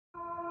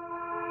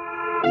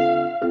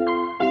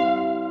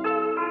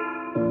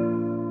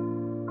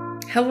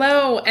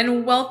Hello,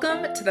 and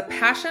welcome to the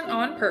Passion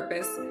on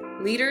Purpose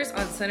Leaders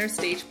on Center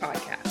Stage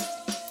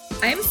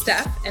podcast. I am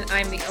Steph, and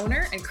I'm the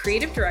owner and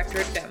creative director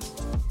at VIM.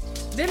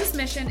 VIM's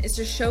mission is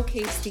to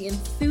showcase the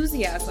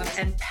enthusiasm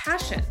and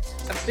passion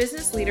of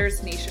business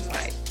leaders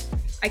nationwide.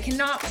 I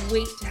cannot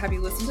wait to have you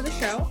listen to the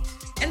show,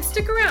 and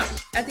stick around.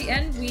 At the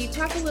end, we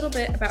talk a little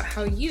bit about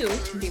how you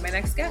can be my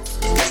next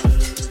guest.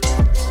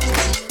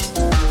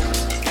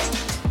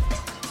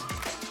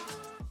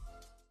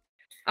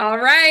 All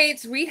right,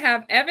 we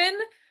have Evan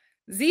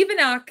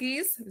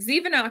Zivanakis.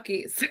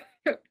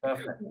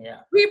 Perfect. Yeah.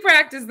 We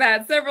practiced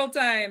that several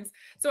times.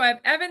 So I have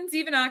Evan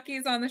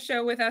Zivanakis on the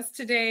show with us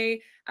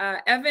today.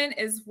 Evan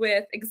is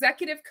with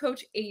Executive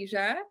Coach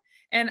Asia,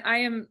 and I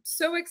am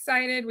so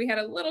excited. We had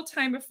a little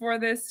time before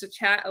this to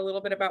chat a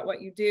little bit about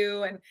what you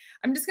do, and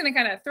I'm just going to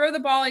kind of throw the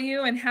ball at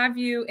you and have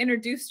you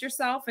introduce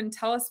yourself and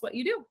tell us what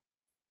you do.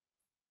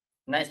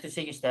 Nice to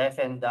see you, Steph,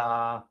 and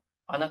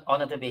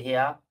honor to be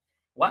here.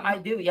 What I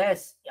do,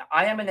 yes,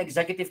 I am an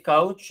executive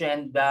coach,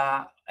 and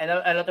a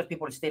lot of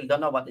people still don't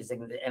know what is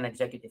an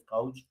executive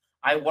coach.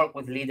 I work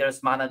with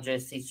leaders,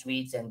 managers,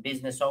 C-suites, and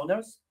business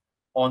owners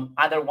on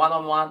either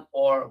one-on-one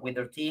or with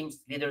their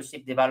teams,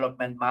 leadership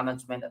development,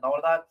 management, and all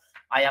that.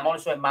 I am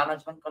also a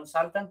management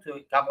consultant to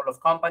a couple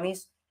of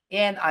companies,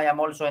 and I am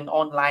also an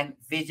online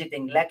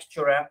visiting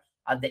lecturer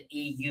at the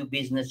EU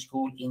Business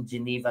School in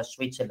Geneva,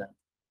 Switzerland.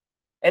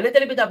 A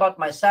little bit about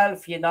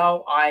myself,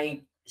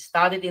 I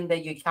studied in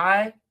the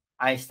UK.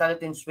 I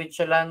studied in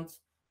Switzerland,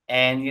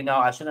 and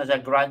as soon as I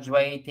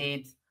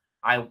graduated,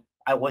 I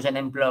was an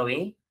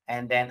employee,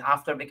 and then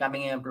after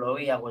becoming an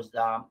employee, I was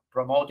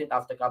promoted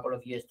after a couple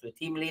of years to a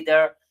team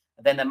leader,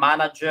 then a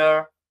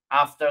manager.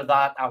 After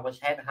that, I was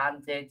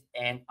headhunted,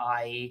 and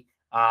I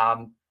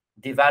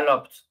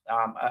helped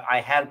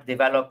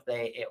develop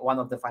one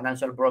of the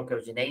financial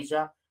brokers in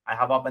Asia. I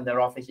have opened their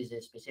offices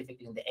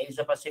specifically in the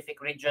Asia Pacific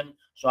region.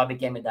 So I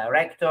became a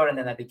director, and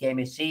then I became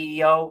a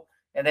CEO.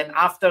 And then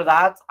after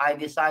that, I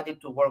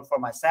decided to work for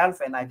myself,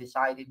 and I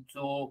decided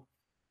to,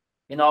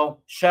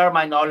 share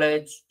my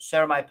knowledge,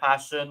 share my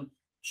passion,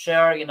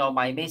 share,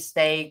 my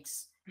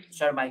mistakes,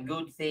 share my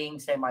good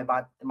things and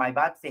my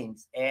bad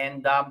things.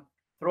 And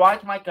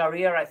throughout my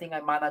career, I think I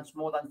managed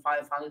more than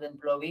 500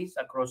 employees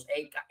across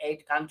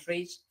eight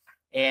countries.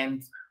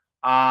 And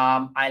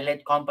I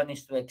led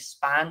companies to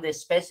expand,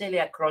 especially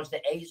across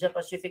the Asia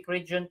Pacific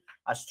region,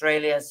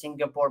 Australia,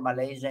 Singapore,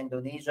 Malaysia,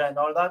 Indonesia, and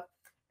all that.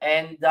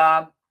 And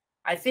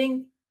I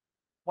think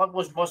what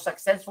was most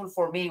successful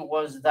for me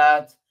was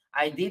that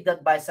I did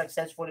that by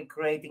successfully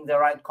creating the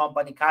right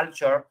company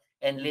culture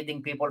and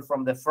leading people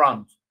from the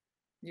front.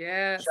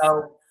 Yes.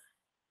 So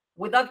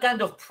with that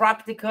kind of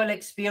practical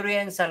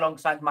experience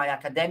alongside my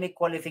academic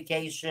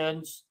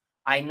qualifications,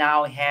 I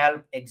now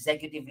help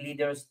executive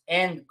leaders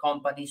and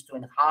companies to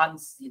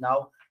enhance,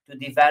 to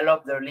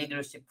develop their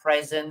leadership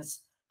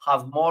presence,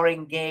 have more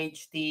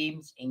engaged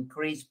teams,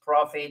 increase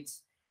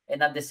profits,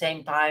 and at the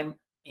same time,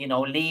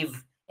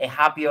 live a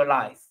happier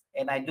life.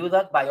 And I do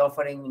that by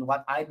offering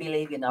what I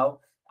believe,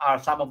 are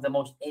some of the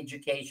most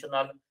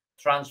educational,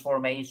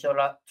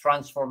 transformational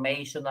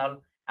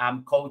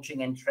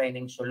coaching and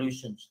training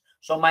solutions.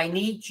 So my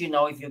niche,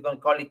 if you're going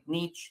to call it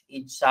niche,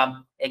 it's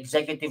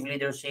executive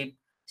leadership,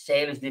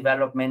 sales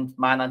development,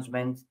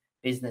 management,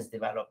 business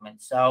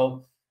development.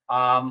 So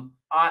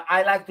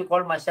I like to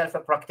call myself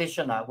a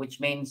practitioner, which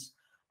means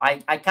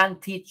I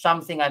can't teach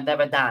something I've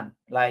never done.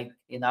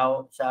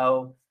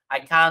 So I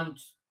can't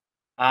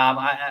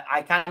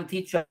I can't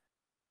teach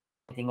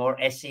anything, or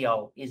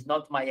SEO is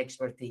not my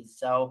expertise.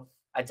 So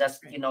I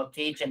just,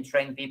 teach and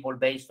train people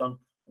based on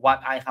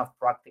what I have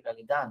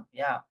practically done.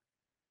 Yeah.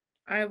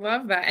 I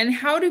love that. And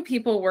how do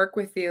people work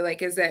with you?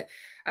 Like, is it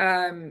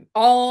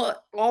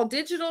all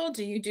digital?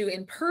 Do you do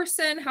in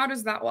person? How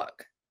does that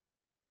look?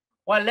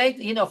 Well,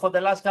 for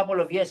the last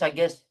couple of years, I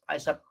guess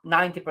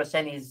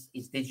 90%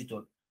 is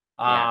digital.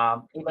 Yeah.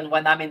 Even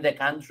when I'm in the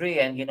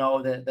country and,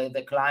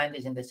 the client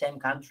is in the same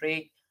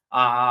country,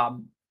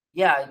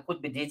 it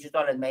could be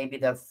digital, and maybe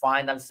the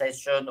final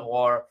session,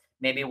 or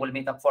maybe we'll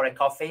meet up for a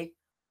coffee.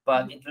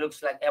 But it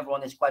looks like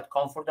everyone is quite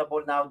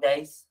comfortable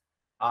nowadays.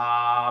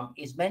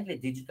 It's mainly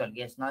digital,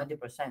 yes,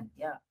 90%.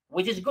 Yeah,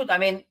 which is good. I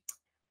mean,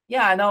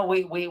 yeah, I know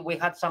we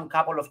had some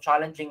couple of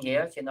challenging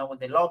years, with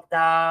the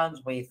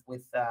lockdowns, with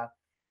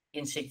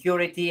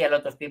insecurity, a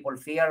lot of people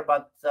fear,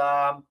 but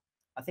I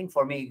think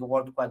for me it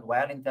worked quite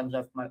well in terms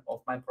of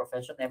my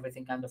profession.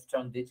 Everything kind of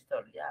turned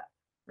digital. Yeah.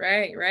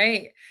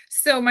 Right.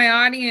 So my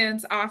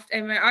audience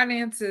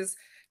is,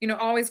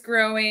 always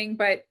growing,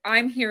 but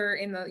I'm here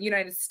in the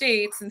United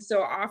States. And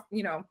so I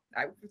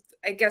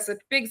guess a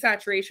big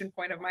saturation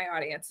point of my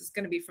audience is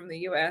going to be from the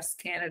US,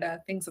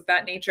 Canada, things of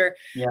that nature.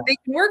 Yeah. They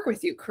can work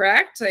with you,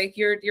 correct? Like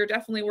you're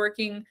definitely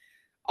working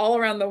all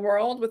around the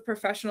world with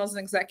professionals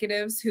and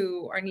executives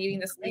who are needing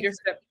this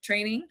leadership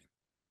training.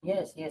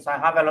 Yes. I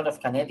have a lot of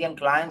Canadian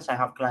clients. I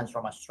have clients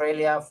from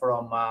Australia,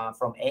 from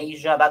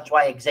Asia. That's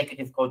why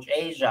Executive Coach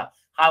Asia.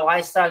 How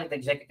I started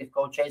Executive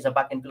Coach Asia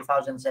back in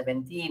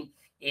 2017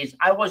 is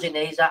I was in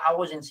Asia, I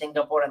was in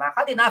Singapore, and I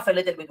had enough a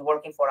little bit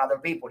working for other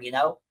people,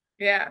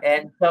 Yeah.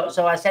 And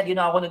so I said,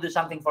 I want to do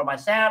something for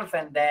myself.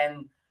 And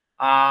then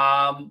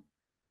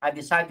I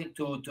decided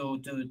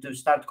to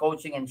start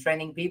coaching and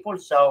training people.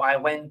 So I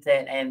went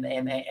and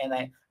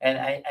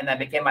I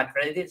became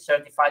accredited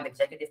certified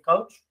executive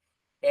coach.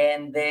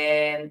 And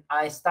then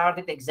I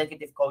started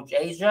Executive Coach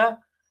Asia.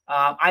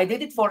 I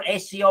did it for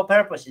SEO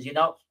purposes.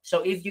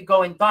 So if you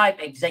go and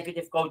type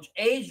Executive Coach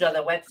Asia,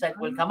 the website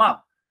will come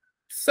up.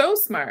 So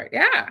smart.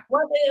 Yeah.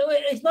 Well,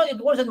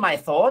 it wasn't my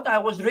thought. I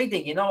was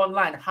reading,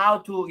 online how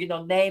to,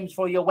 names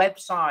for your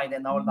website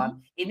and all that.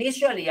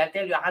 Initially, I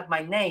tell you, I had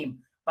my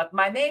name, but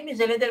my name is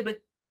a little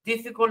bit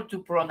difficult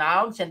to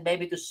pronounce and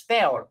maybe to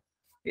spell.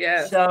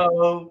 Yeah.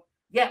 So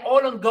yeah,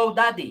 all on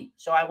GoDaddy.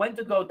 So I went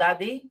to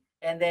GoDaddy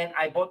and then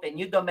I bought a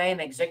new domain,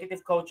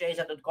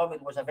 executivecoachasia.com.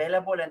 It was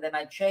available. And then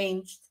I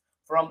changed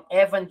from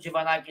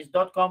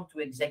evangivanakis.com to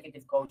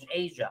Executive Coach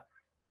Asia.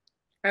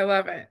 I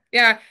love it.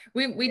 Yeah,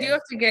 we do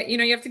have to get,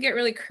 you have to get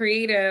really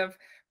creative,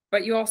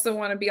 but you also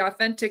want to be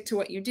authentic to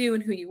what you do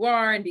and who you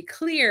are and be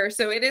clear.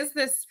 So it is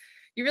this,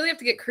 you really have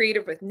to get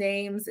creative with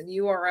names and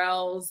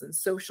URLs and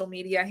social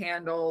media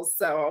handles.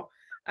 So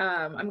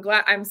I'm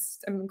glad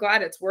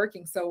it's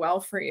working so well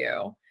for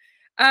you.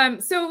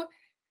 So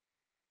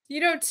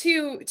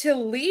to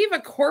leave a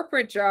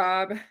corporate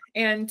job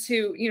and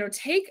to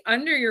take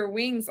under your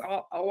wings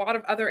a lot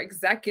of other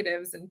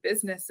executives and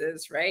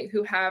businesses, right,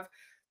 who have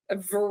a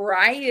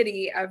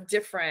variety of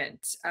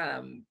different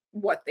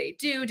what they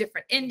do,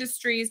 different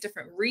industries,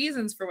 different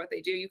reasons for what they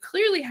do. You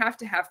clearly have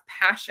to have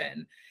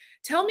passion.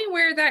 Tell me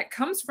where that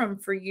comes from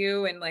for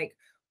you, and like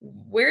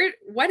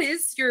what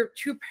is your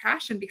true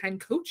passion behind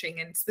coaching,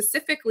 and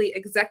specifically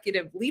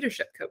executive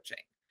leadership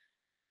coaching?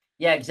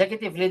 Yeah,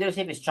 executive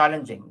leadership is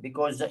challenging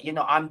because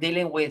I'm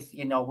dealing with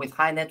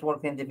high net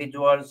worth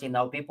individuals,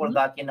 people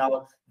that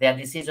they're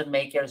decision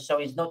makers. So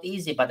it's not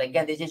easy. But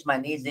again, this is my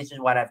needs. This is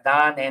what I've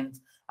done, and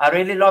I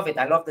really love it.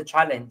 I love the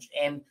challenge.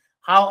 And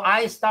how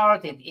I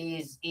started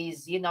is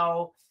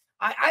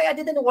I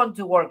didn't want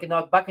to work.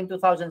 Back in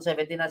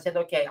 2017, I said,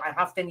 okay, I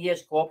have 10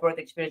 years corporate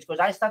experience because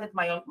I started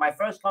my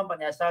first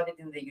company. I started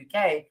in the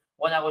UK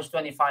when I was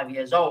 25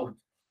 years old.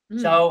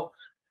 So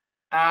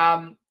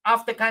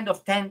after kind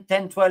of 10,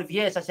 12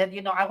 years, I said,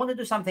 I want to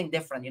do something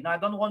different. I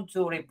don't want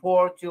to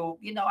report to,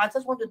 I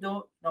just want to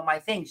do my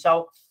thing.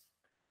 So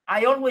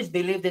I always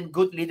believed in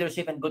good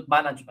leadership and good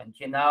management,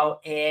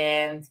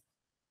 and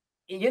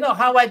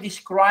how I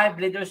describe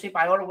leadership.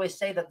 I always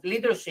say that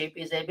leadership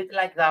is a bit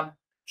like the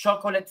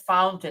chocolate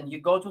fountain.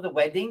 You go to the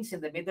weddings, in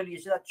the middle, you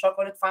see that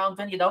chocolate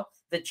fountain,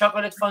 the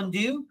chocolate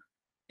fondue.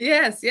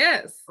 Yes.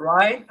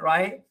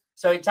 Right.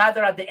 So it's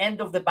either at the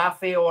end of the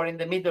buffet or in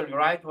the middle,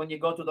 right? When you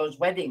go to those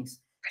weddings.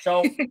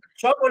 So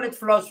chocolate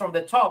flows from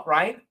the top,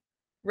 right?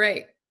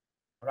 Right.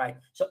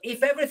 So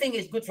if everything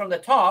is good from the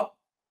top,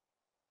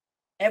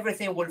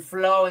 everything will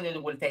flow and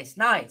it will taste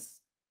nice.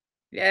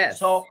 Yes.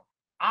 So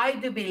I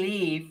do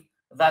believe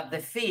that the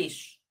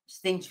fish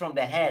stinks from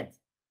the head.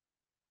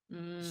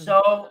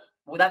 So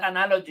with that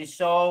analogy,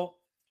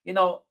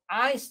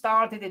 I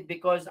started it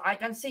because I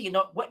can see,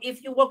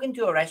 if you walk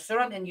into a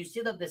restaurant and you see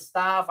that the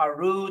staff are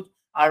rude,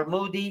 are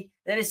moody,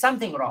 there is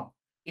something wrong.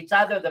 It's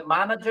either the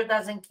manager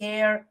doesn't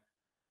care,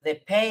 the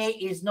pay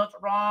is not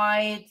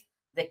right,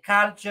 the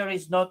culture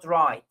is not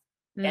right.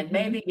 And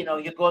maybe,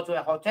 you go to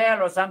a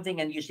hotel or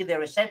something and you see the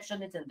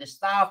receptionist and the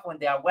staff when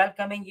they are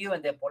welcoming you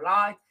and they're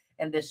polite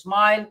and they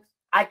smile.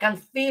 I can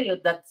feel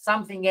that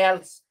something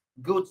else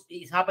good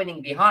is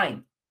happening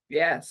behind.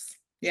 Yes.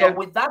 Yeah. So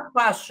with that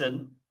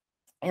passion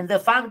and the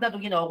fact that,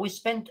 we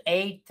spend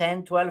 8,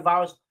 10, 12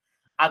 hours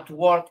at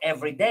work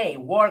every day.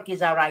 Work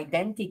is our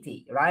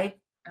identity, right?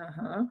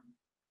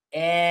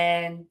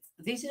 And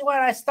this is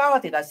where I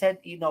started. I said,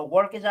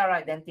 work is our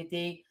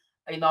identity.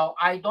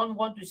 I don't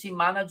want to see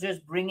managers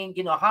bringing,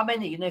 how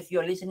many, if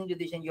you're listening to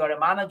this and you're a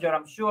manager,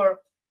 I'm sure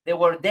there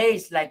were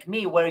days like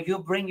me where you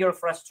bring your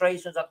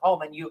frustrations at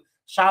home and you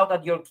shout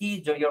at your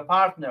kids or your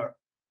partner.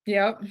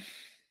 Yep.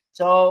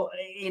 So,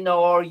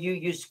 or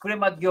you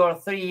scream at your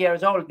 3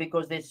 years old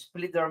because they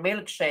split their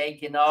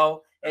milkshake,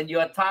 and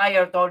you're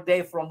tired all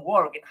day from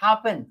work. It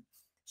happened.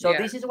 So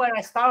This is where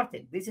I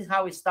started. This is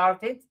how it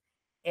started.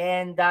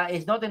 And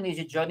it's not an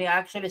easy journey. I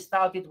actually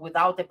started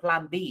without a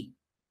plan B.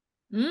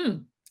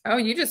 Oh,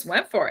 you just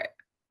went for it.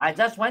 I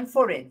just went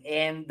for it.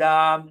 And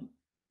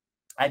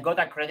I got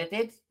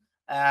accredited.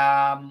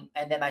 And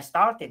then I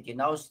started,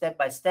 step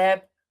by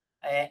step.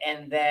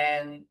 And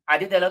then I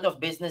did a lot of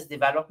business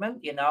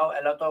development, a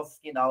lot of,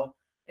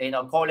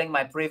 calling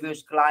my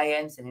previous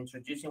clients and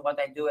introducing what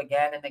I do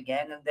again and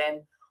again. And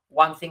then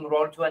one thing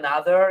rolled to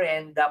another,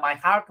 and my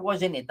heart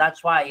was in it.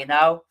 That's why,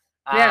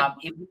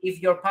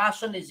 if your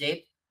passion is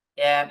it,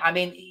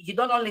 you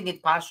don't only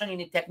need passion, you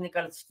need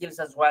technical skills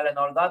as well and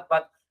all that,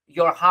 but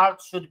your heart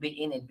should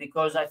be in it.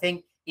 Because I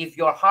think if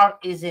your heart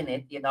is in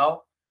it,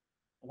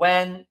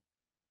 when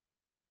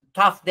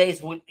tough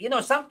days will,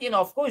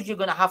 of course you're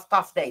going to have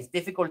tough days,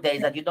 difficult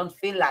days that you don't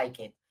feel like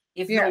it.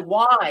 If your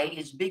why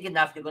is big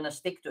enough, you're going to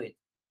stick to it.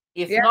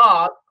 If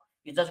not,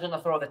 you're just going to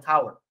throw the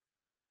towel.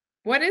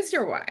 What is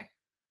your why?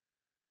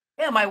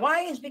 Yeah, my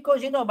why is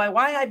because my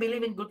why. I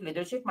believe in good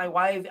leadership. My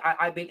why,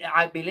 I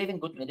believe in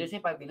good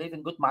leadership. I believe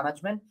in good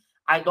management.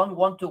 I don't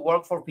want to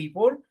work for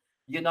people.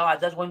 I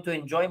just want to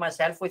enjoy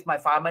myself with my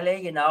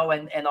family. And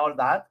all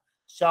that.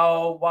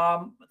 So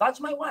that's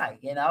my why.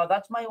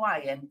 That's my why.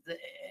 And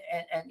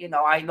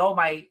I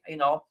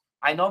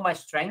know my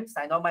strengths.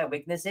 I know my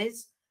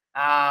weaknesses.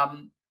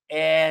 Um,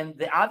 and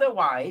the other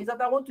why is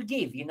that I want to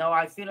give.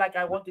 I feel like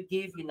I want to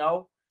give.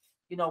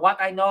 What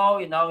I know.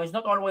 Is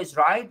not always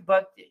right,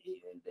 but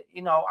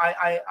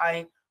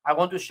I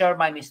want to share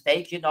my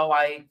mistakes.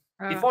 I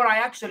Uh, Before I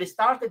actually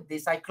started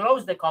this, I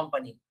closed the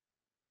company.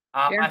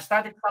 yeah. I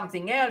started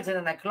something else, and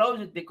then I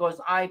closed it because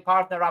I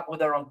partner up with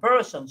the wrong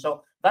person.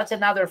 So that's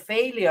another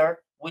failure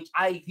which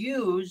I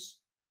use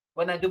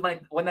when I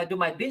do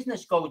my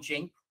business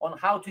coaching on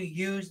how to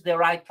use the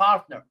right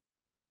partner.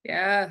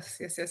 Yes.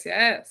 Yes. Yes.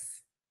 Yes.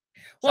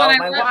 Well, and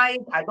So I my love.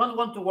 wife, I don't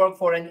want to work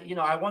for any,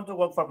 I want to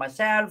work for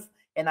myself,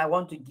 and I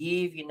want to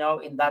give, in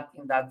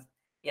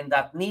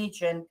that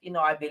niche. And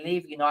I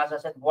believe, as I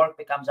said, work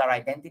becomes our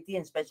identity,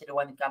 and especially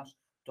when it comes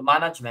to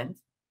management.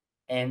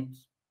 And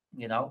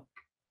you know,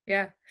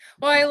 Yeah.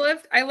 Well,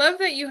 I love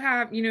that you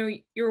have,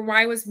 your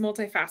why was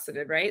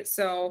multifaceted, right?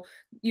 So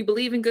you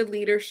believe in good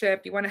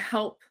leadership, you want to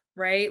help,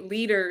 right?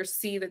 Leaders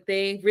see that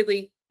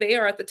they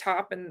are at the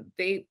top and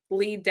they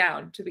lead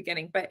down to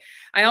beginning. But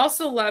I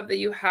also love that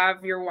you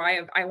have your why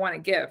of I want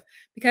to give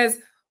because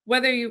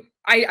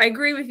I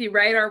agree with you,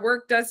 right? Our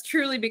work does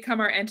truly become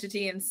our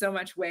entity in so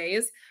much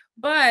ways.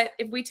 But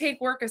if we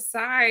take work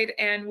aside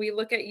and we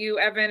look at you,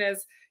 Evan,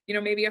 as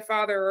maybe a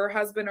father or a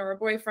husband or a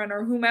boyfriend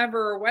or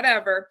whomever or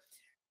whatever,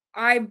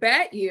 I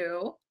bet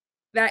you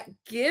that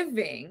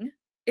giving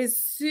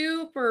is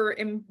super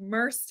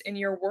immersed in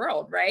your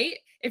world, right?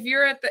 If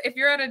you're at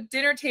a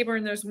dinner table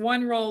and there's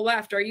one roll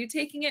left, are you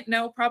taking it?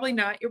 No, probably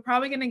not. You're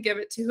probably going to give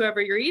it to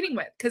whoever you're eating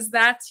with because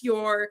that's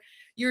your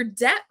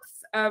depth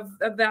of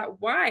that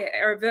why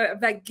or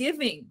of that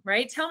giving,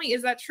 right? Tell me,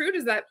 is that true?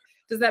 Does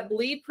that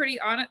bleed pretty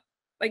on it,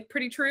 like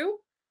pretty true?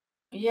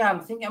 yeah, I'm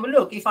thinking. I mean,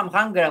 look, if I'm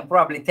hungry, I'll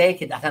probably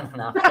take it. I don't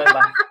know,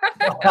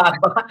 actually,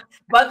 but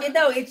but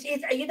it's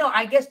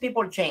I guess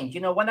people change.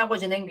 When I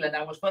was in England,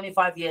 I was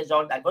 25 years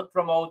old. I got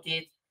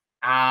promoted.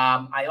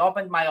 I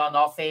opened my own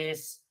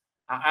office.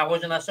 I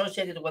wasn't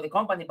associated with the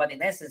company, but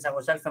in essence, I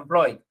was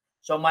self-employed.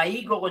 So my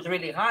ego was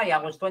really high. I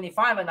was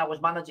 25 and I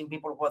was managing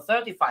people who were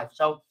 35.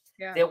 So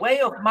Yeah. the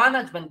way of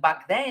management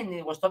back then,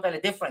 it was totally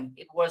different.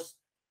 It was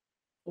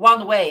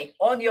one way,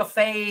 on your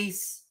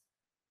face,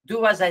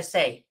 do as I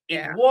say. It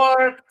Yeah.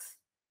 worked.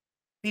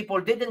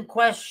 People didn't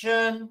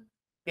question.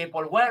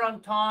 People were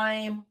on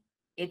time.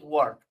 It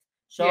worked.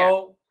 Yeah.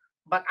 So,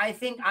 but I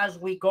think as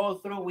we go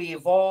through, we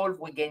evolve,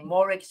 we gain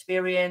more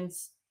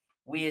experience,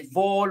 we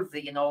evolve.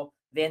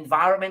 The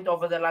environment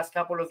over the last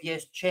couple of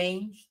years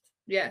changed.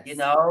 You Yes.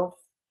 know,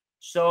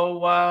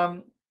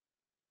 so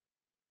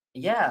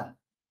yeah.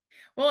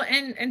 Well,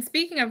 and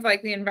speaking of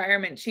like the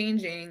environment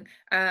changing,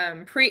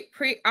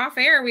 pre off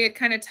air, we had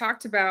kind of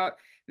talked about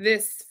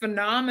this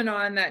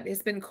phenomenon that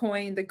has been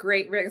coined the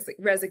Great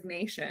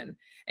Resignation,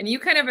 and you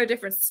kind of have a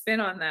different spin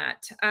on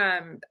that.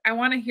 I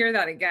want to hear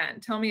that again.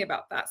 Tell me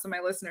about that so my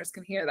listeners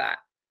can hear that.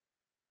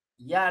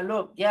 Yeah,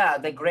 look, yeah,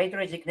 the great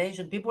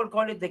resignation. People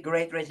call it the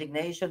great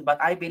resignation,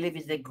 but I believe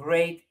it's the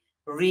great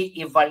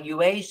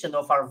re-evaluation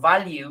of our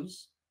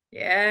values,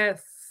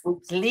 Yes.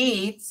 which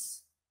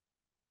leads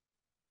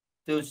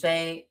to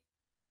say,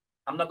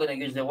 I'm not gonna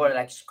use the word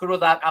like screw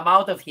that, I'm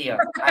out of here.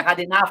 I had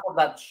enough of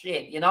that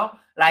shit. Yeah.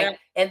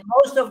 And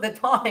most of the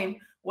time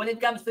when it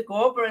comes to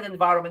corporate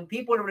environment,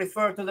 people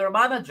refer to their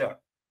manager.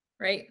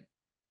 Right.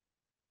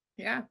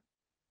 Yeah.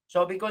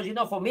 So because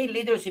for me,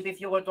 leadership,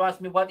 if you were to ask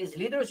me what is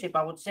leadership,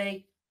 I would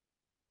say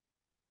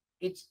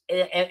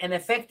an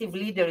effective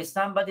leader is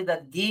somebody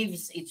that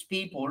gives its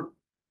people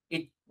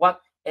it what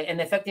an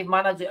effective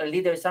manager, a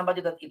leader is somebody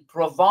that it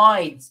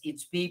provides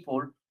its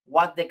people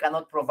what they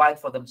cannot provide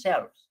for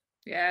themselves.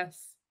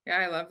 Yes. Yeah.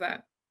 I love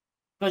that.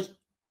 Because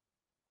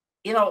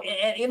you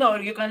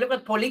can look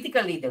at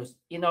political leaders,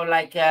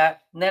 like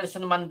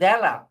Nelson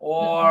Mandela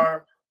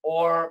Mhm.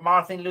 or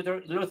Martin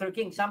Luther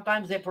King.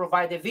 Sometimes they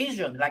provide a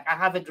vision, like I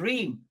have a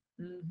dream.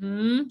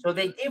 Mhm. So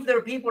they give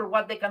their people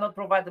what they cannot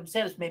provide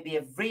themselves, maybe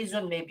a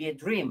vision, maybe a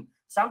dream.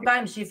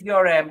 Sometimes, if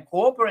you're a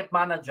corporate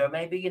manager,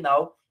 maybe,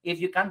 if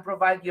you can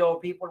provide your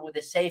people with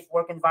a safe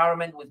work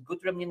environment, with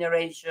good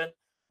remuneration,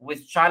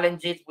 with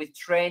challenges, with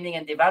training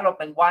and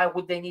development, why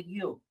would they need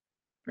you?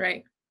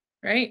 Right.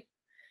 Right.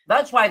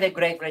 That's why the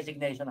great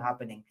resignation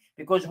happening,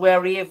 because we're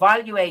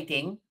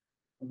reevaluating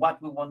what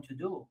we want to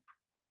do.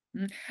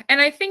 Mm. And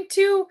I think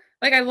too,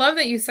 like I love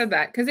that you said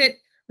that because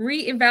it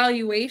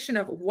reevaluation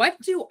of what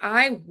do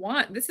I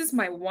want? This is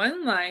my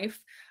one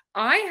life.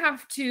 I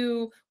have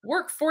to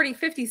work 40,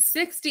 50,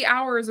 60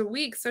 hours a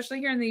week, especially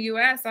here in the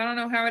US. I don't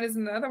know how it is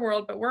in the other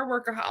world, but we're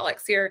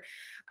workaholics here.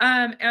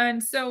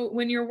 And so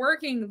when you're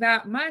working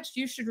that much,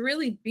 you should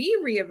really be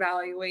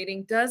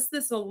reevaluating, does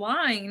this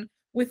align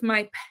with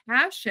my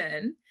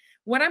passion,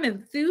 what I'm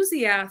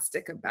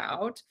enthusiastic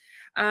about,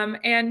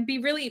 and be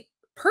really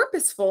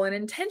purposeful and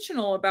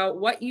intentional about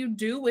what you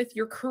do with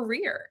your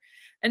career.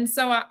 And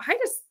so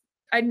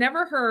I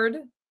never heard,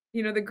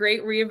 the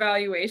great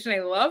reevaluation.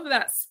 I love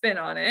that spin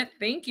on it.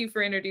 Thank you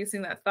for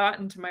introducing that thought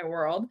into my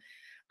world.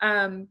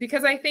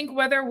 Because I think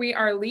whether we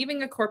are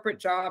leaving a corporate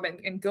job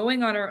and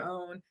going on our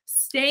own,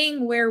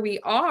 staying where we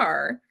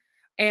are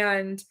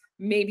and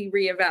maybe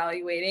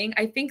reevaluating,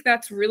 I think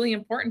that's really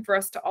important for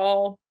us to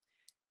all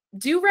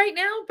do right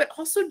now, but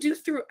also do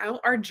throughout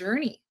our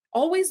journey.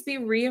 Always be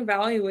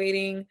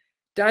reevaluating,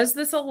 does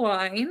this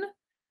align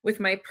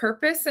with my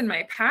purpose and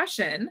my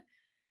passion?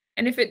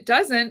 And if it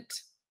doesn't,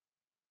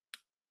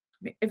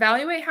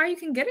 evaluate how you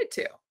can get it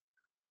to.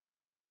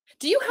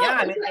 Do you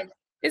help?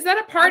 Is that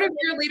a part of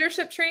your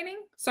leadership training?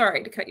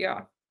 Sorry to cut you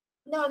off.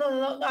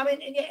 No. I mean,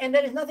 and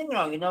there is nothing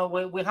wrong.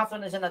 We have to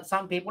understand that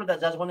some people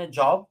that just want a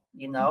job,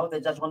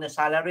 they just want a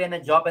salary and a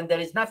job, and there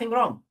is nothing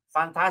wrong.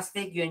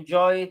 Fantastic. You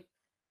enjoy it.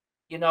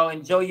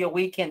 Enjoy your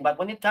weekend. But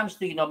when it comes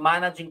to,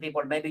 managing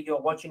people, maybe you're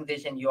watching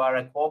this and you are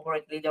a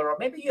corporate leader, or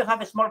maybe you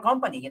have a small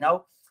company,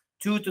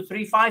 2 to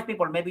 3, 5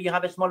 people. Maybe you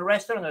have a small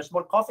restaurant or a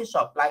small coffee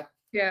shop. Like,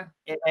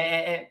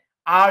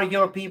 are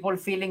your people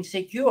feeling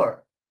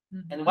secure?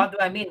 Mm-hmm. And what do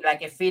I mean?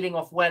 Like a feeling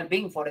of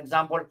well-being. For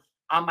example,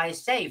 am I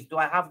safe? Do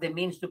I have the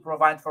means to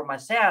provide for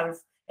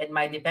myself and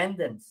my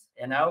dependents?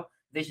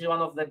 This is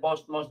one of the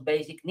most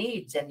basic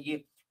needs. And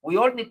we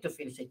all need to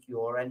feel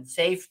secure and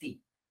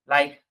safety.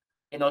 Like,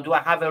 do I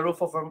have a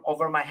roof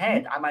over my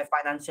head? Am I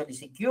financially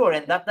secure?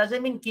 And that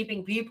doesn't mean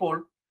keeping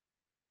people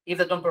if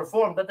they don't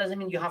perform. That doesn't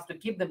mean you have to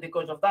keep them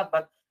because of that.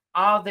 But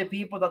are the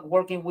people that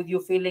working with you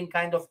feeling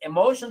kind of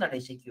emotionally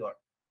secure?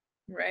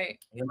 Right.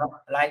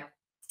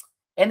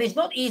 And it's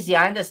not easy.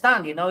 I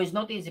understand, it's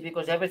not easy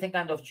because everything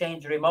kind of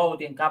changed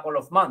remote in a couple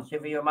of months.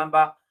 If you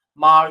remember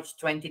March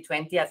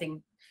 2020, I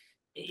think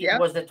it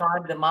was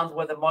the month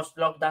where the most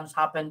lockdowns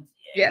happened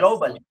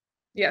globally.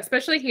 Yeah,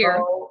 especially here.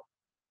 So,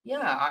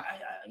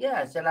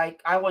 so like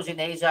I was in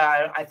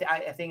Asia,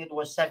 I think it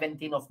was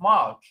 17th of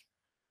March.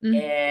 Mm-hmm.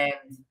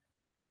 And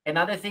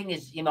another thing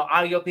is,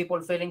 are your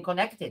people feeling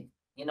connected?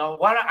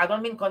 What I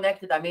don't mean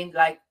connected, I mean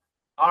like,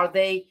 are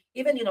they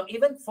even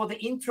for the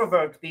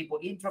introverted people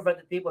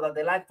that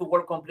they like to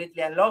work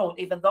completely alone,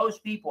 even those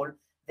people,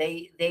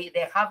 they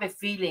have a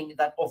feeling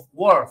that of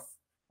worth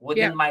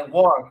within my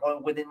work or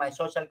within my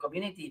social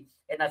community.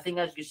 And I think,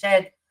 as you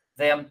said,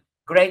 the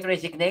great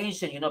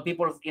resignation,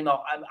 people,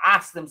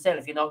 ask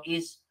themselves,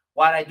 is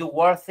what I do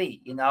worthy?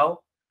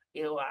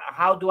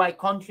 How do I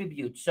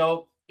contribute?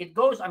 So it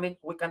goes, I mean,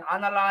 we can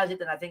analyze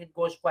it, and I think it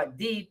goes quite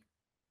deep,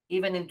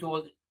 even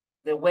into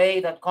the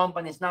way that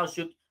companies now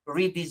should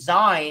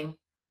redesign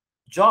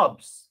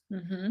jobs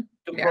to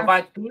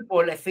provide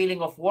people a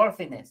feeling of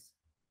worthiness.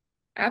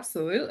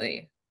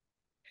 Absolutely.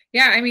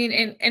 Yeah, I mean,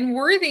 and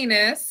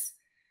worthiness,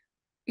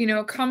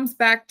 comes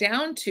back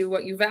down to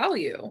what you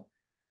value.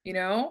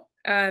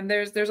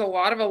 There's a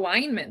lot of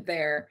alignment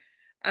there.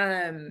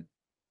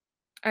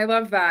 I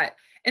love that.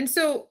 And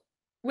so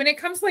when it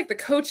comes to like the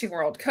coaching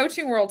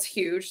world's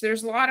huge.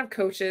 There's a lot of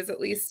coaches, at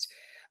least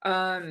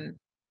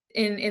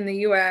in the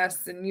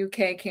US and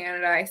UK,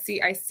 Canada.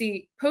 I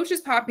see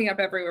coaches popping up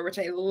everywhere, which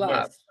I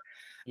love.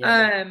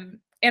 Yes.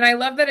 And I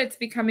love that it's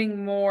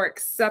becoming more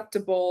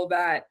acceptable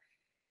that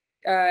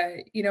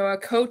a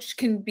coach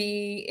can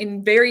be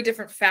in very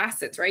different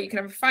facets, right? You can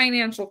have a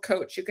financial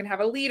coach, you can have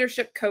a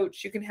leadership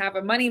coach, you can have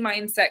a money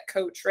mindset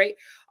coach, right?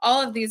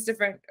 All of these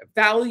different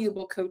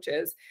valuable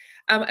coaches.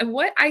 And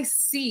what I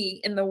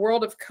see in the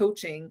world of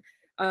coaching,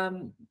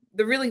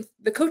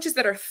 the coaches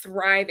that are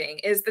thriving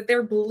is that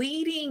they're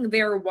bleeding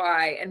their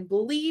why and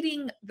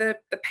bleeding the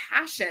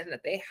passion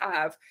that they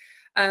have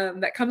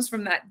that comes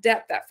from that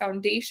depth, that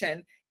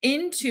foundation,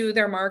 into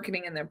their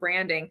marketing and their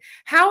branding.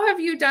 How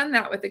have you done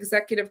that with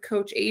Executive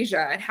Coach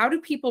Asia? And how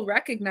do people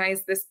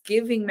recognize this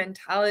giving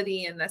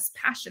mentality and this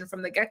passion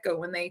from the get-go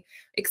when they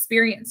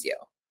experience you?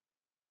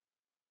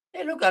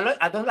 Hey, look,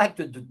 I don't like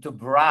to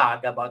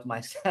brag about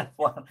myself.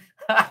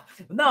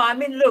 No, I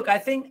mean, look, I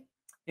think,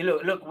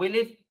 look, we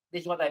live,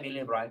 this is what I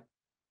believe, right?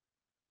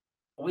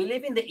 We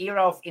live in the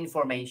era of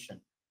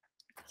information.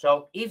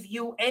 So if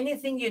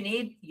anything you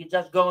need, you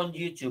just go on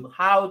YouTube,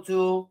 how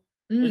to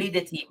lead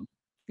a team,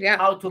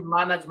 how to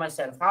manage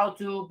myself, how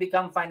to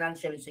become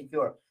financially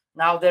secure.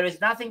 Now, there is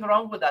nothing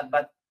wrong with that,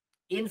 but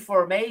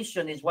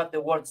information is what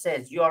the word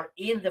says. You're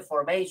in the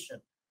formation.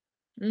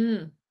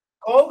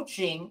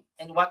 Coaching,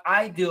 and what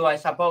I do, I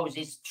suppose,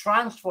 is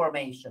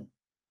transformation.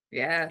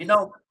 Yeah.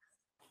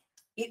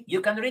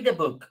 You can read a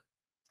book,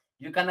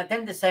 you can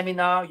attend the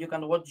seminar, you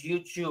can watch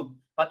YouTube,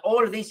 but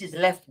all this is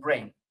left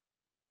brain.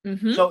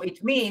 Mm-hmm. So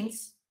it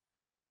means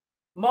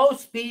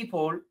most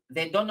people,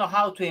 they don't know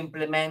how to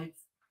implement.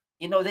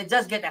 They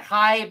just get a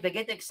hype, they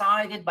get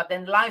excited, but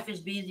then life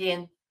is busy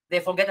and they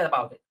forget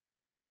about it.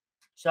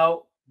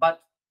 So,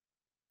 but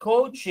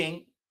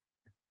coaching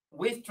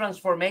with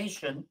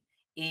transformation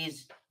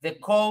is the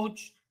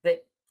coach.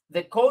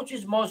 The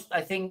coach's most,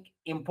 I think,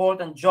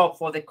 important job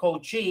for the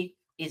coachee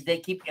is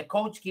a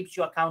coach keeps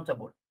you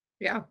accountable.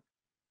 Yeah,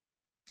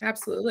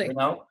 absolutely.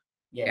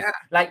 Yes. Yeah.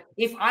 Like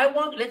if I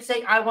want, let's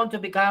say I want to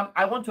become,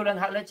 I want to learn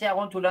how, let's say I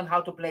want to learn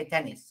how to play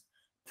tennis.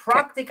 Okay.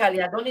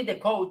 Practically, I don't need a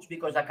coach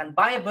because I can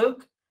buy a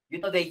book.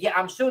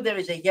 I'm sure there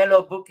is a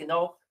yellow book,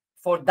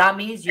 for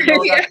dummies, Yeah.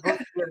 that book,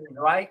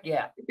 right?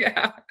 Yeah.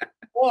 Yeah.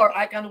 Or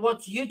I can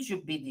watch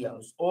YouTube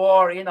videos,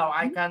 or,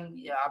 I can,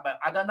 yeah, but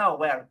I don't know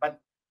where, but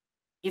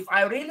if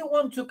I really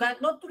want to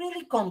not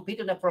really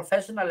compete on a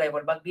professional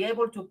level, but be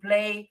able to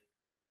play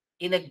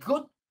in a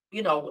good,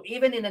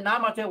 even in an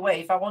amateur way,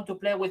 if I want to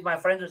play with my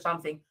friends or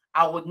something,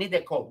 I would need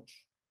a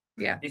coach,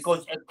 Yes.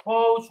 because a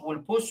coach will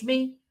push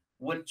me,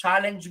 will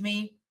challenge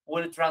me,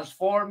 will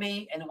transform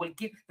me, and will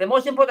keep, the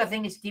most important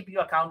thing is keep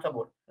you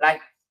accountable.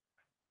 Like,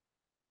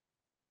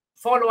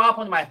 follow up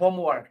on my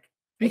homework.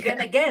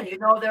 Yeah. Again,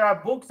 there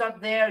are books out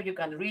there you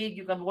can read,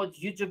 you can watch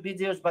YouTube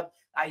videos, but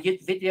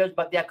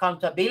the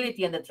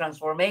accountability and the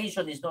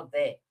transformation is not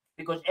there,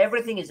 because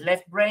everything is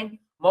left brain.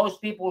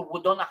 Most people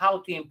who don't know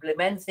how to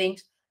implement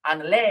things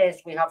unless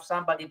we have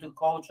somebody to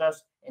coach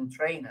us and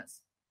train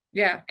us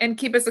Yeah. And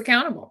keep us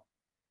accountable.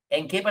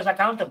 and keep us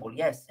accountable.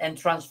 Yes, and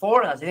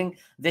transform us. I think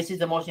this is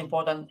the most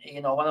important.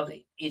 One of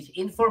the is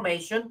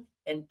information,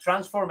 and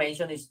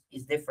transformation is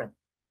different.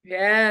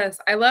 Yes,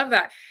 I love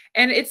that.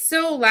 And it's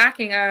so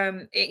lacking,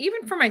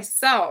 even for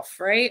myself,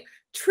 right?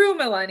 True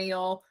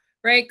millennial,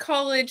 right?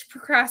 College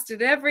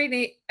procrastinated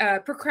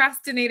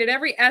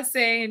every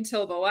essay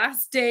until the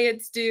last day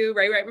it's due,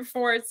 right? Right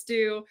before it's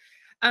due.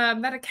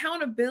 That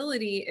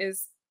accountability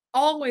is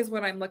always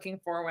what I'm looking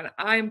for when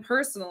I'm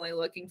personally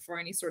looking for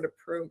any sort of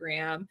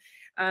program.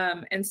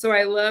 And so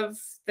I love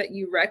that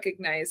you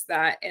recognize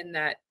that, and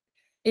that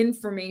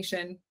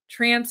information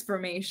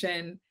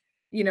transformation,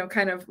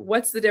 kind of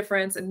what's the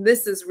difference. And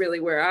this is really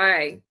where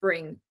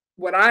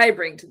what I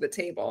bring to the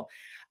table.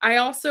 I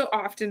also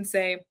often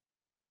say,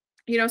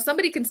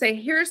 somebody can say,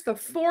 here's the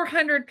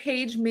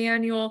 400-page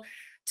manual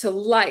to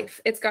life.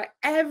 It's got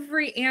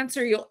every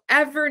answer you'll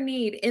ever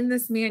need in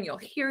this manual.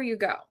 Here you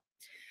go.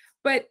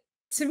 But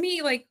to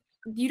me, like,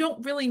 you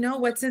don't really know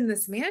what's in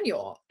this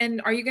manual.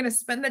 And are you going to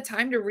spend the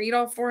time to read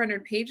all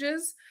 400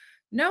 pages?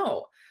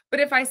 No. But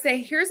if I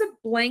say, here's a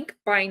blank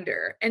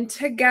binder, and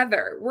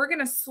together we're going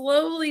to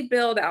slowly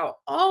build out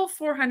all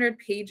 400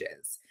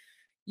 pages,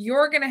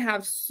 you're going to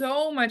have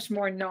so much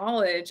more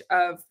knowledge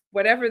of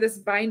whatever this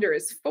binder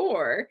is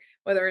for,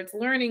 whether it's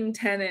learning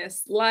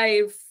tennis,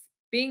 life,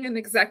 being an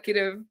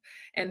executive,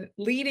 and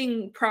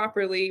leading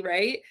properly,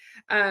 right?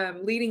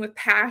 Leading with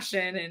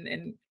passion,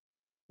 and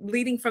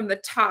leading from the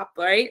top,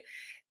 right?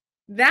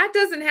 That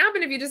doesn't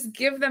happen if you just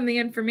give them the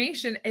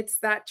information. It's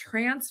that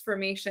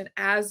transformation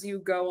as you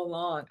go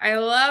along. I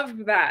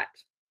love that.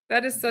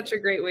 That is such a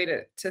great way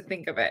to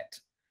think of it.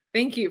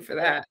 Thank you for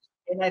that.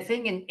 And I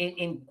think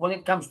in when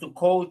it comes to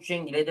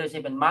coaching,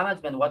 leadership, and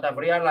management, what I've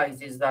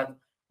realized is that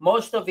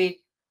most of it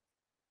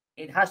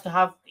has to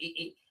have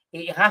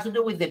it has to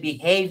do with the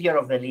behavior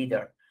of the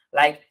leader.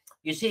 Like,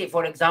 you see,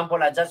 for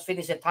example, I just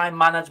finished a time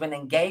management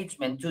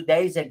engagement 2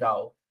 days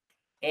ago,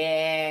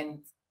 and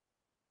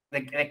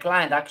the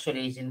client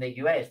actually is in the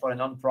US for a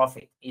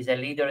nonprofit. He's a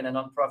leader in a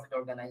nonprofit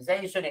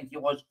organization, and he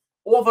was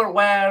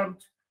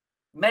overwhelmed,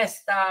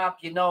 messed up,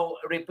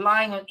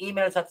 replying on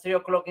emails at 3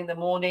 o'clock in the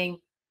morning.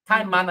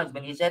 Time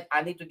management. He said,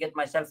 I need to get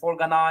myself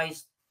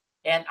organized.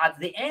 And at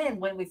the end,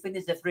 when we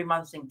finished the 3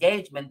 months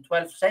engagement,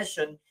 12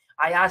 session,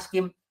 I asked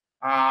him,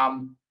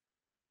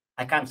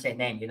 I can't say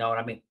name, you know what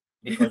I mean?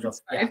 Because of,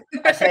 yeah.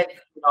 I said,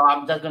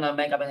 I'm just going to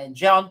make up a name.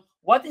 John,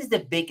 what is the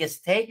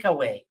biggest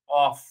takeaway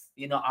of,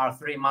 our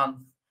 3 month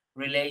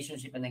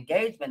relationship and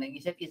engagement? And he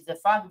said, it's the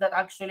fact that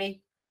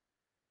actually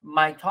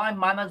my time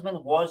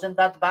management wasn't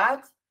that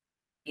bad.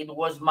 It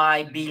was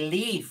my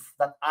belief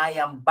that I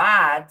am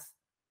bad.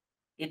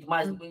 It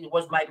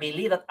was my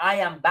belief that I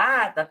am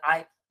bad, that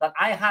I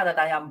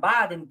am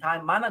bad in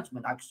time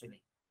management,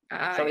 actually.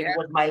 So it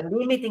was my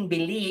limiting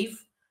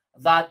belief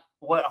that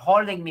were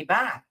holding me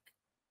back.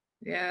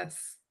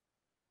 Yes,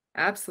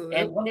 absolutely.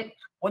 And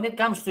when it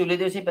comes to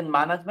leadership and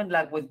management,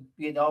 like with,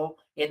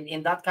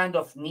 in that kind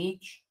of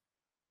niche,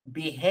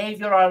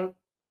 behavioral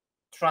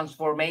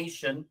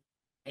transformation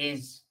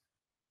is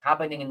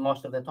happening in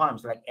most of the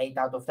times, like 8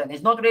 out of 10.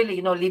 It's not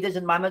really, leaders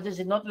and managers,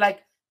 it's not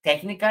like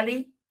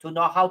technically to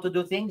know how to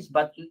do things,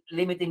 but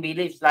limiting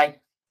beliefs.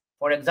 Like,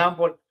 for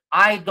example,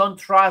 I don't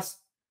trust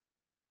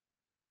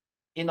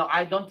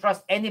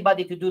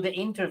anybody to do the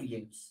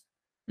interviews.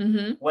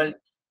 Well,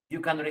 you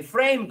can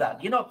reframe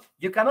that.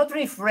 You cannot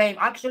reframe.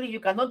 Actually, you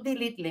cannot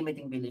delete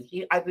limiting beliefs.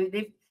 I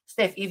believe,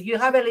 Steph, if you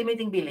have a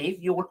limiting belief,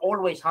 you will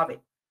always have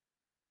it.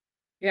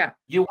 Yeah.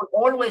 You will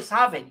always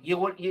have it. You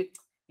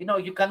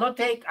cannot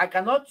I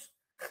cannot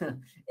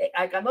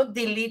I cannot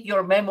delete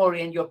your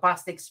memory and your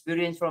past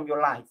experience from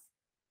your life.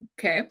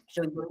 Okay.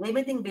 So your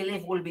limiting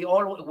belief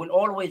will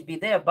always be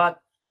there. But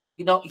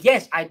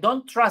yes, I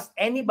don't trust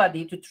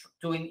anybody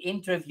to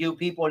interview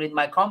people in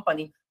my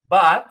company.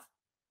 But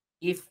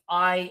if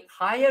I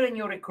hire a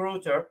new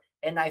recruiter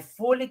and I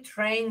fully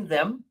train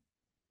them,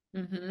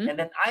 and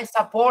then I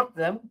support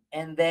them,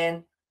 and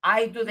then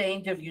I do the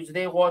interviews,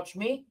 they watch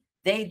me,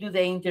 they do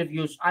the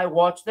interviews, I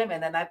watch them,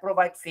 and then I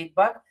provide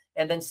feedback,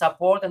 and then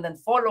support and then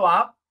follow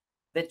up,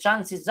 the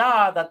chances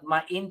are that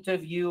my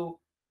interview,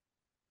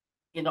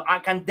 I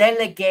can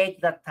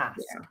delegate that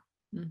task.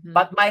 Yeah. Mm-hmm.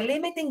 But my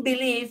limiting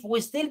belief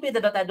will still be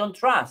that I don't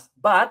trust.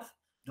 But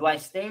do I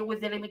stay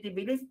with the limiting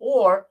belief,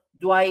 or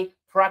do I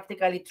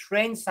practically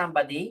train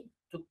somebody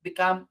to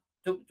become,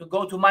 to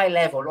go to my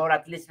level, or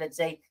at least, let's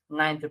say,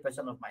 90%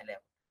 of my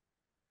level?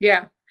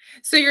 Yeah.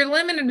 So your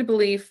limited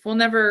belief will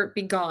never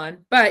be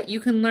gone, but you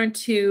can learn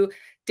to,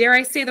 dare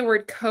I say the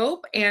word,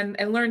 cope and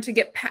learn to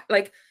get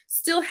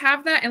still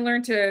have that and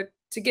learn to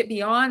get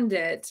beyond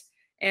it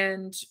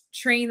and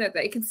train that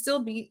it can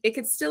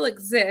still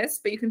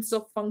exist, but you can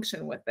still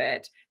function with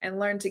it and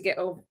learn to get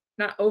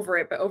not over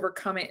it, but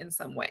overcome it in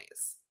some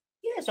ways.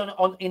 Yes,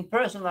 in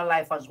personal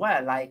life as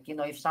well. Like,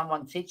 if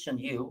someone cheats on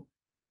you,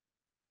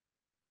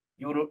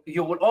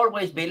 you will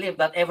always believe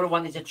that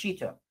everyone is a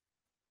cheater.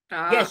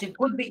 Yes, it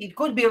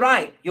could be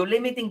right. Your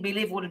limiting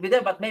belief will be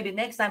there, but maybe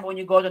next time when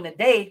you go on a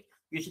date,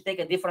 you should take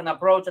a different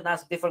approach and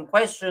ask different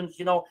questions,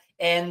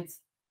 and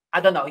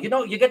I don't know, you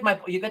get my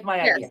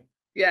idea.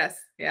 Yes.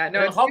 Yeah.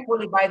 No. And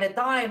hopefully by the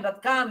time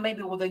that comes,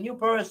 maybe with a new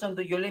person,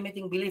 your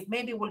limiting belief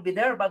maybe will be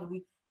there, but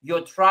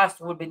your trust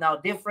will be now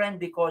different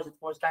because it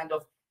was kind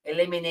of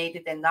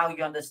eliminated, and now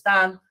you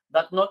understand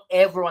that not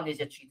everyone is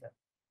a cheater.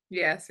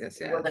 Yes.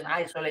 It was an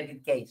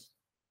isolated case.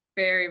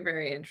 Very,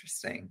 very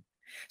interesting.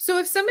 So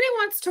if somebody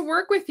wants to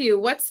work with you,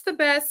 what's the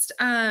best?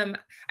 I'm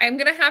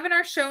going to have in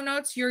our show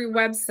notes your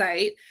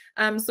website,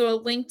 so a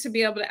link to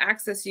be able to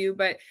access you.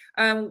 But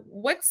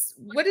what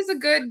is a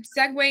good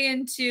segue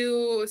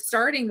into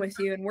starting with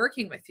you and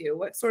working with you?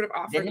 What sort of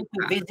offer?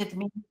 They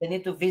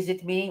need to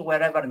visit me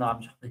wherever. No,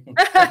 I'm joking.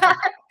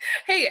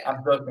 Hey,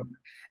 I'm joking.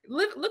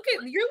 Look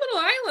at your little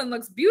island.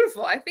 Looks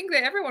beautiful. I think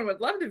that everyone would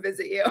love to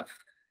visit you.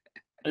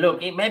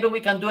 Look, maybe we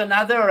can do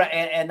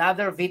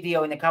another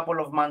video in a couple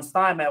of months'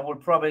 time. I will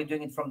probably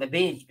doing it from the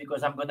beach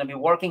because I'm going to be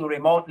working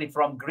remotely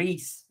from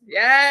Greece.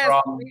 Yes,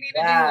 from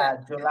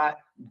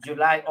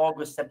July,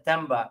 August,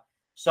 September.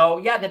 So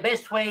yeah, the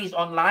best way is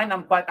online.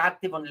 I'm quite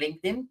active on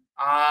LinkedIn.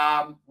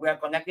 We are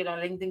connected on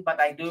LinkedIn, but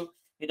I do,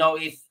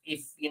 if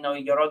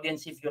your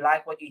audience, if you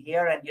like what you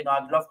hear, and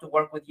I'd love to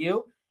work with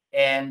you.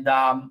 And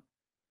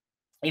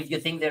if you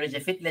think there is a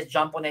fit, let's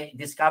jump on a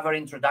discovery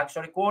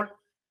introductory call.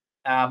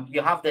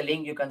 You have the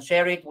link, you can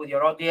share it with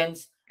your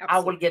audience. Absolutely. I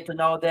will get to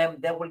know them,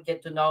 they will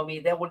get to know me,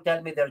 they will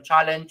tell me their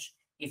challenge.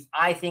 If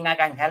I think I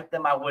can help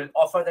them, I will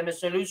offer them a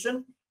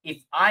solution.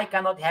 If I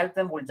cannot help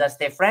them, we'll just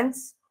stay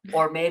friends,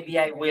 or maybe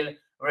I will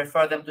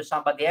refer them to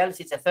somebody else.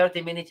 It's a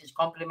 30 minutes, it's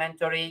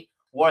complimentary.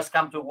 Worst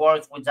come to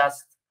worst, we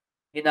just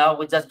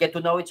get to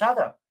know each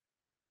other.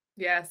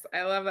 Yes,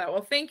 I love that.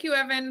 Well, thank you,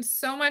 Evan,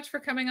 so much for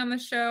coming on the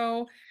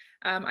show.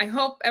 I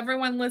hope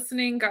everyone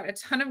listening got a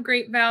ton of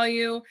great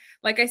value.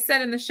 Like I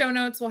said, in the show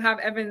notes, we'll have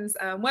Evan's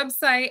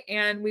website,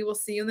 and we will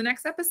see you in the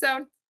next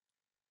episode.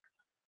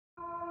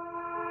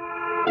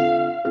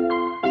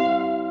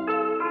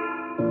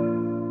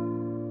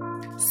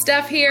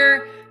 Steph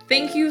here.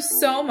 Thank you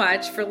so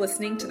much for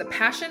listening to the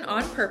Passion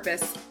on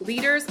Purpose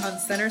Leaders on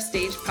Center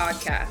Stage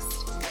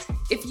podcast.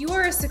 If you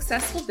are a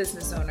successful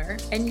business owner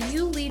and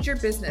you lead your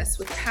business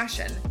with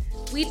passion,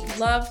 we'd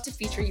love to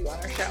feature you on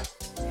our show.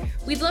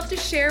 We'd love to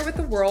share with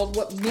the world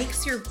what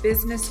makes your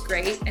business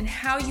great and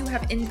how you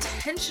have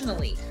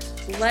intentionally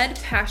led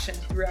passion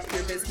throughout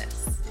your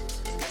business.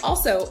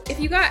 Also, if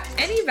you got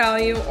any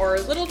value or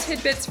little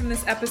tidbits from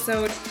this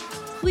episode,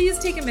 please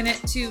take a minute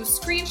to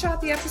screenshot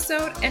the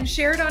episode and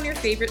share it on your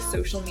favorite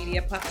social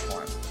media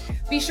platform.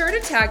 Be sure to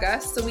tag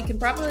us so we can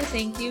properly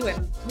thank you,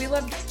 and we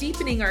love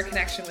deepening our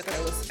connection with our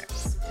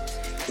listeners.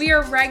 We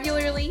are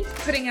regularly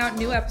putting out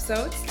new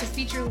episodes to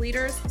feature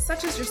leaders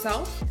such as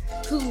yourself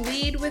who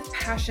lead with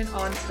passion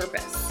on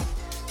purpose.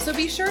 So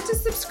be sure to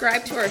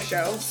subscribe to our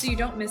show so you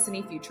don't miss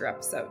any future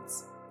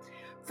episodes.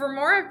 For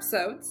more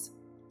episodes,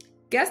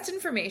 guest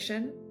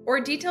information, or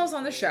details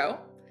on the show,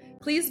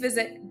 please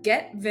visit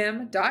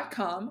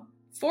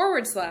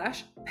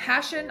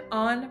getvim.com/passion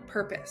on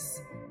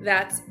purpose.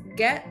 That's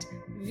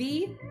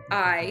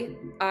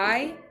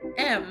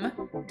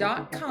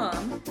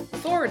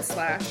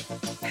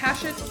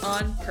getvim.com/passion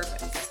on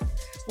purpose.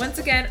 Once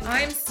again,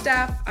 I'm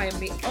Steph. I am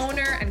the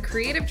owner and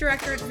creative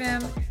director at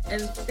Vim,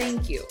 and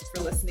thank you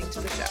for listening to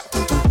the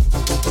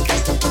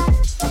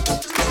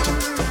show.